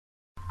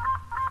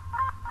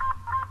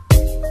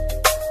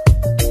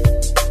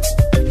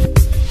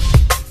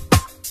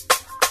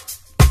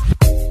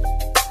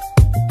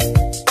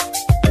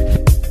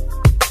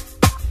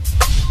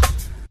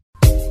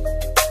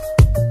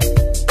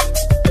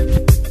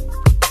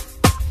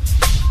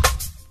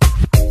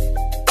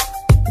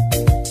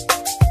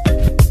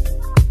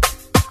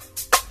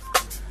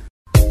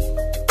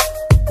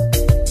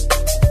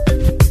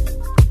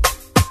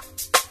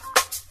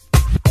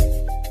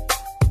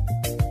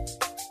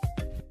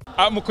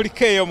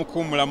Mukulikeyo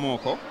mukumulamu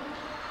okwo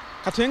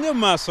katwenge mu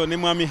maaso ne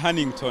mwami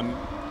Hannigton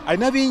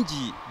alina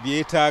bingi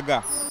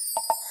byetaaga.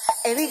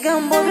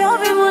 Ebigambo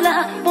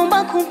by'obibula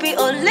bomba kumpi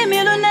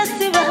olemyelo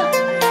nesiba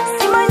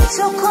simanyi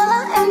kyokola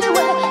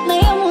anyway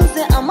naye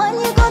munze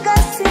amanyi go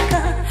gasika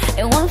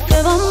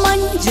ewanfe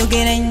bamanyi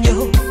jogera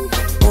nnyo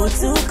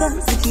otuuka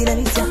nsikira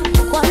bitya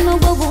mukwano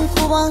gwo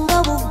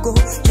gunkubanga buggo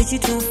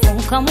kyekituufu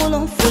nkamulo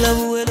nfula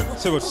buwero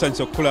Sebo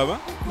tusanyisa okulaba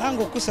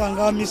nange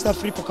okusanga Mr.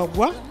 Phillip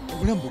Kaggwa.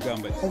 obulamu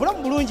bugamba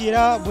Obulamu bulungi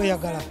era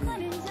bweyagala.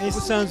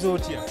 Esanze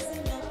otya?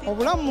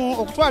 Obulamu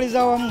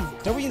okutwaliza wamu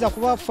tebuyinza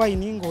kuba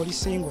fine ng'oli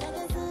single.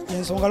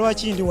 Ensonga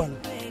lwaki ndi wano.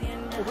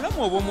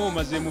 Obulamu obw'omu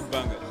omazeemu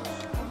bbanga?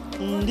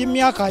 Ndi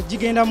myaka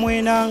gigenda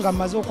mwena nga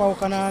mmaze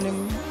okwawukana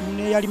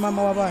ne yali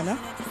maama w'abaana.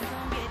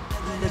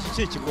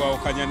 Kiki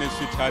ekikwawukanya ne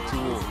sweetheart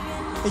wo?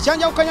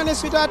 Ekyanjawukanya ne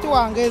sweetheart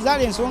wange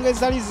ezaali ensonga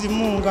ezitali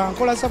zimu nga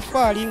nkola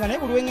safaali nga naye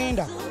buli we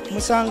ŋŋenda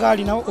musanga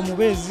alinawo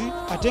omubeezi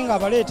ate nga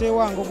abaleeta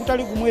ewange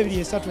ogutali gumu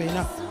 2 3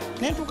 4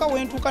 nentuuka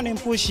wentuuka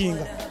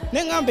nempushinga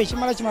neŋŋamba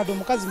ekimala kimadde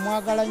omukazi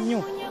mwagala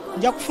nnyo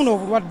nja kufuna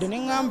obulwadde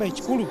neŋŋamba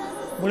ekikulu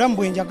bulamu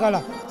bwe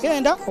njagala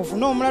genda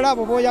ofune omulala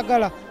abo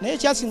b'oyagala naye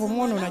ekyasinga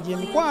omwonoona gye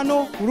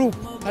mikwano group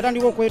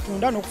natandika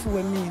okwetunda n'okufuwa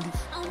emmindi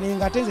naye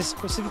nga ate nze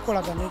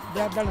sibikolagana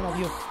ddala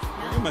nabyo.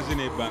 Omaze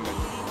n'ebbanga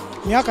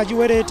myaka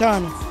giwera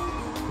 5.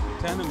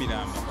 5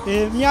 miramba.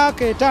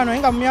 Myaka 5 naye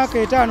nga mu myaka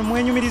 5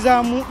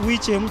 mwenyumirizaamu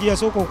wiiki emu gye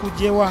yasooka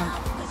okujja ewange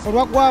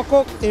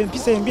olwaggwako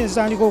empisa embi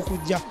nezitandika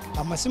okujja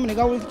amasimu ne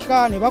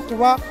gawulikika ne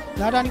bakuba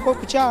n'atandika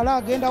okukyala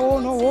agenda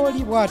woono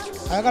wooli bw'atyo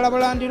ayagala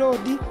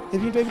balandiroodi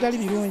ebintu ebitali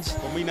birungi.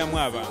 Omulinamu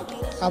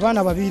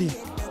abaana 2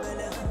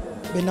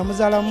 be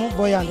namuzaalamu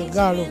boy and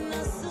girl.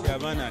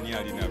 Abaana ani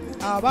alinabo?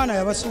 Abaana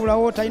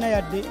yabasuulawo talina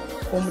yadde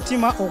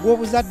omutima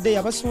ogw'obuzadde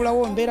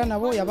yabasuulawo mbeera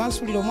nabo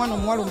yabansuulira omwana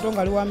omuwala omuto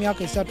nga ali wa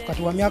myaka 3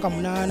 kati wa myaka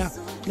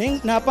 8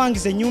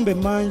 n'apangisa ennyumba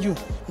emmanju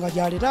nga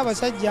gyaleeta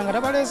abasajja nga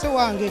tabaleese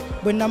wange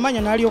bwe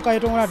namanya n'alyoka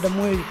yetongola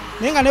addamu eyo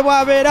naye nga ne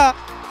bw'abeera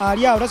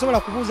ali awo tasobola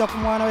kubuuza ku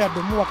mwana we yadde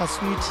omuwa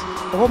kaswiti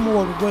oba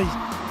omuwa olugoye.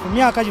 Mu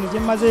myaka gino gye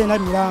mmaze ena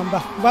miramba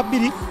kuba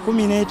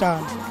 2015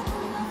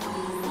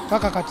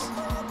 paka kati.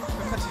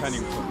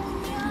 Hannigton,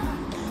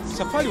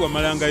 safari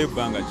wamalangayo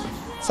bbanga ki?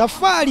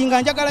 Safari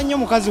nga njagala nnyo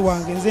mukazi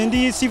wange nze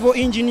ndi civil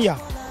engineer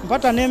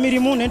mpata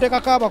n'emirimu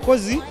nentekako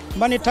abakozi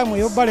mba n'ettamu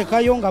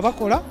ey'obbalekayo nga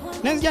bakola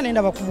nenzija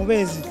nendaba ku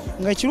mubeezi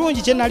nga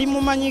ekirungi kye nali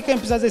mumanyiko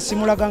empisa ze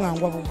simulaga nga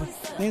ngwa bugwe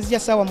nenzija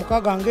ssaawa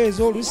 6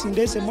 ng'ezo oluusi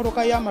ndeese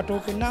emmotoka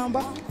y'amatooke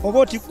namba oba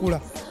otikkula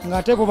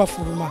ng'ate bo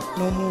bafuluma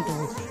n'omuntu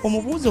we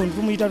omubuuza ono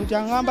tumuyita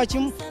tutya ngamba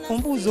kimu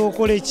omubuuza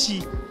okole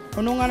ki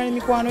onoŋŋana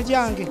n'emikwano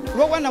gyange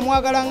olwokuba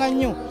namwagalanga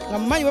nnyo nga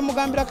mumanyi bwe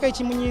mugambirako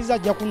ekimunyiiza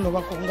ajja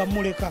kunnobako nga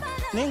muleka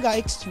naye nga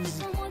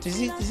excuse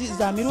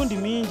za mirundi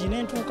mingi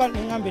nentuuka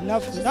neŋŋamba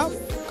ennafu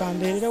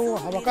kambeererewo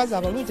abakazi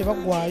abalungi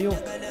tebaggwayo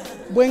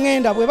bwe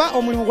ŋŋenda bweba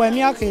omulimu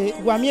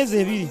gwa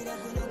myezi 2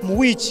 mu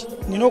wiiki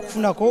nina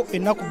okufunako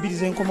ennaku 2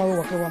 zenkomawo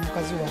wake wa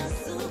mukazi wange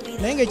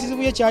naye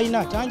ng'ekizibu ye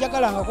kyalina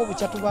tanjagalangako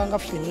bukyatubanga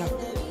ffenna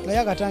naye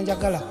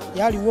agatanjagala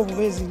yaliwo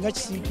obubeezi nga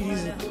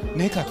kisiikirize.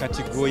 Naye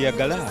kakati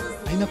gw'oyagala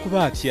alina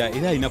kuba atya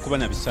era alina kuba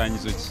na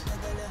bisaanyizo ki?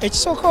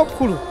 Ekisooka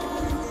obukulu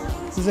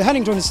nze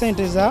Hannigton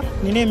Ssentezza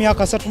nina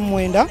emyaka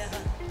 39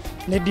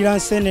 neddira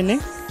nseenene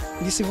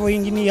ndi civil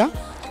engineer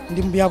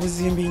ndi mu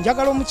byabuzimbi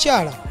njagala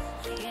omukyala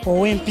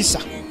ow'empisa.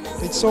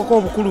 Ekisooka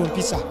obukulu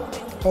mpisa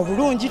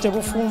obulungi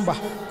tebufumba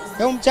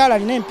naye omukyala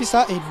alina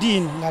empisa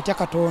eddiini ng'atya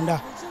Katonda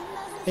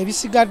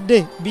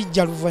ebisigadde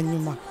bijja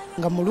luvannyuma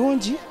nga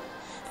mulungi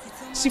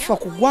sifa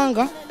ku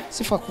ggwanga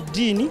sifa ku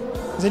ddiini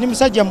nze ni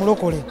musajja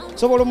mulokole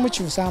sobola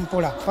omukyusa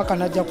mpola paka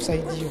najja ku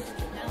saidiyo.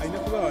 Alina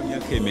kuba wa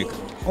myaka emeka?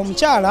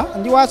 Omukyala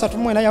ndi wa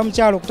 34 ya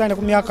mukyala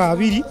okutandika ku myaka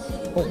 2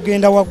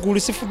 okugenda waggulu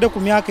sifudde ku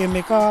myaka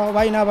emeka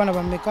balina abaana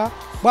bameka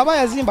bw'aba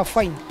yazimba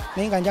fine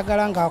naye nga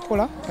njagala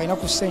ng'akola kalina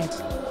ku ssente.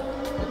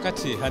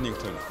 Kati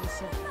Hannigton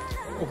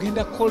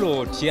ogenda kukola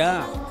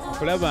otya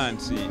okulaba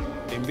nti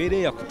embeera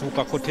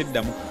eyakutuukako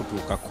teddamu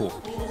kukutuukako?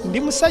 Ndi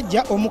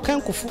musajja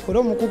omukenkufu era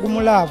omukugu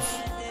mu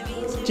laavu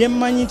kye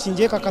mmanyi nti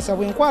njeekakasa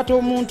bwe nkwata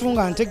omuntu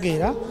nga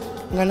ntegeera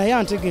nga naye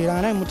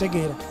antegeera naye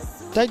mutegeera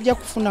tajja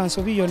kufuna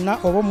nsobi yonna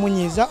oba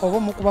omunyiiza oba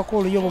omukubako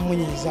oluyi oba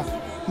omunyiiza.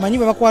 Manyi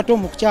bwe bakwata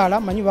omukyala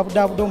manyi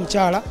babudaabuda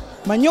omukyala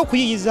manyi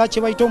okuyiyiza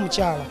kye bayita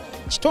omukyala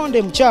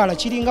kitonde mukyala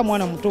kiringa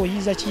mwana muto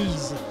oyiyiza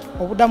kiyiyize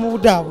obudamu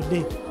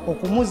budaabude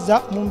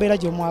okumuzza mu mbeera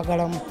gye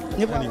mwagalamu.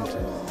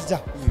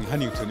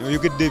 Hannigton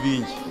oyogedde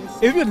bingi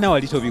ebyo byonna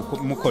wali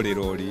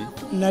tobimukolera oli?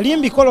 Nali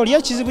mbikola oli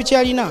ekizibu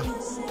kyalina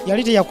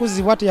yali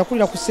teyakuzibwa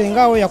teyakulira ku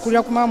ssengawo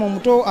yakulira ku maama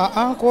omuto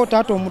anko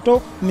taata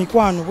omuto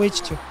mikwano bwe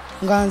kityo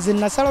nga nze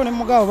nasalawo ne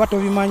mugabo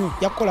batobimanyi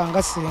yakola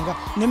nga ssenga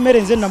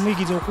n'emmere nze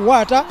namuyigiriza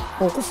okuwaata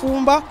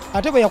okufumba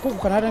ate bwe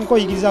yakuguka n'atandika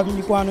oyigiriza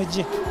mikwano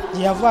gye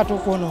gye yava ate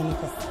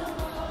okwonooneka.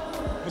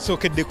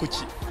 Musookedde ku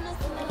ki?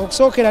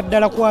 Okusookera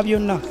ddala kwa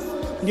byonna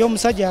ndi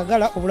omusajja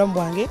ayagala obulamu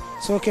bwange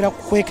sookera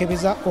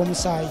kwekebeza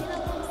omusaayi.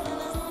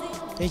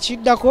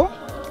 Ekiddako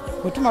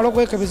bwe tumala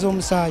okwekebeza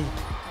omusaayi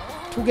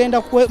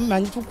tugenda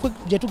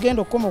gye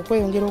tugenda okukoma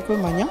okweyongera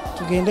okwemanya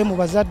tugende mu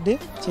bazadde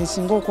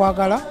kyensinga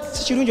okwagala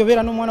si kirungi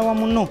obeera n'omwana wa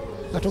munno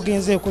nga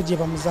togenzeeko gye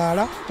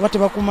bamuzaala oba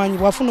tebakumanyi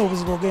bwafuna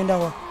obuzibu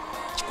ogendawa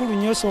kikulu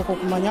nnyo osooka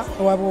okumanya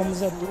ewaba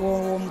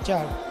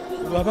w'omukyala.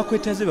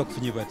 Abakwetaze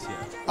bakufunye batya?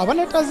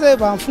 Abanetaze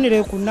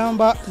banfunire ku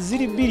namba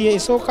 02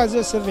 esooka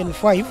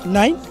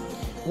 0759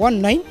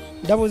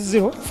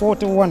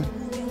 190041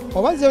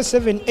 oba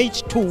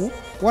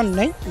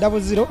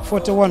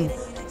 0782190041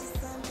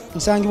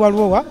 nsangibwa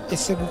Lwowa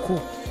Esseguku.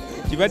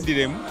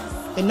 Kibaddiremu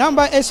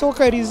enamba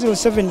esooka eri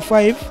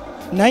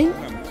 0759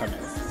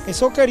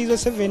 esooka eri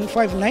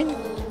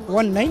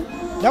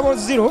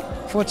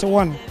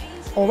 0759190041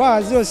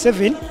 oba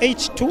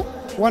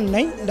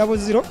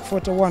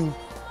 0782190041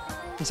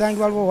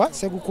 nsangibwa Lwowa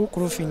Esseguku ku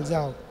roofings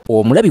awo.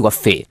 Omulabi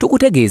waffe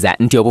tukutegeeza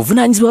nti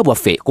obuvunaanyizibwa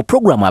bwaffe ku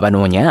pulogulaamu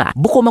Abanoonya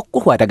bukoma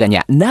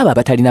kukukwataganya n'abo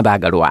abatalina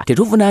baagalwa.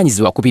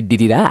 Tetuvunaanyizibwa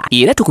kubiddirira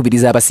era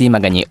tukubiriza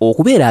abasiimaganye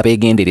okubeera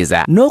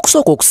abeegendereza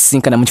n'okusooka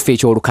okusisinkana mu kifo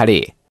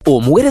eky'olukale.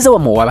 Omuweereza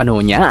wammwe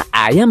w'Abanoonya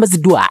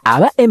ayambaziddwa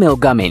aba ML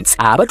Garments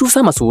abatuusa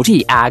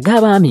amasuuti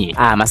ag'abaami,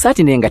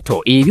 amasaati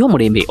n'engatto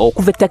eby'omulembe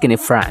okuva e Turkey ne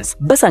France.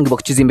 Basangibwa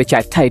ku kizimbe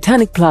kya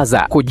Titanic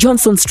Plaza ku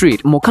Johnson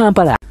Street mu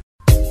Kampala.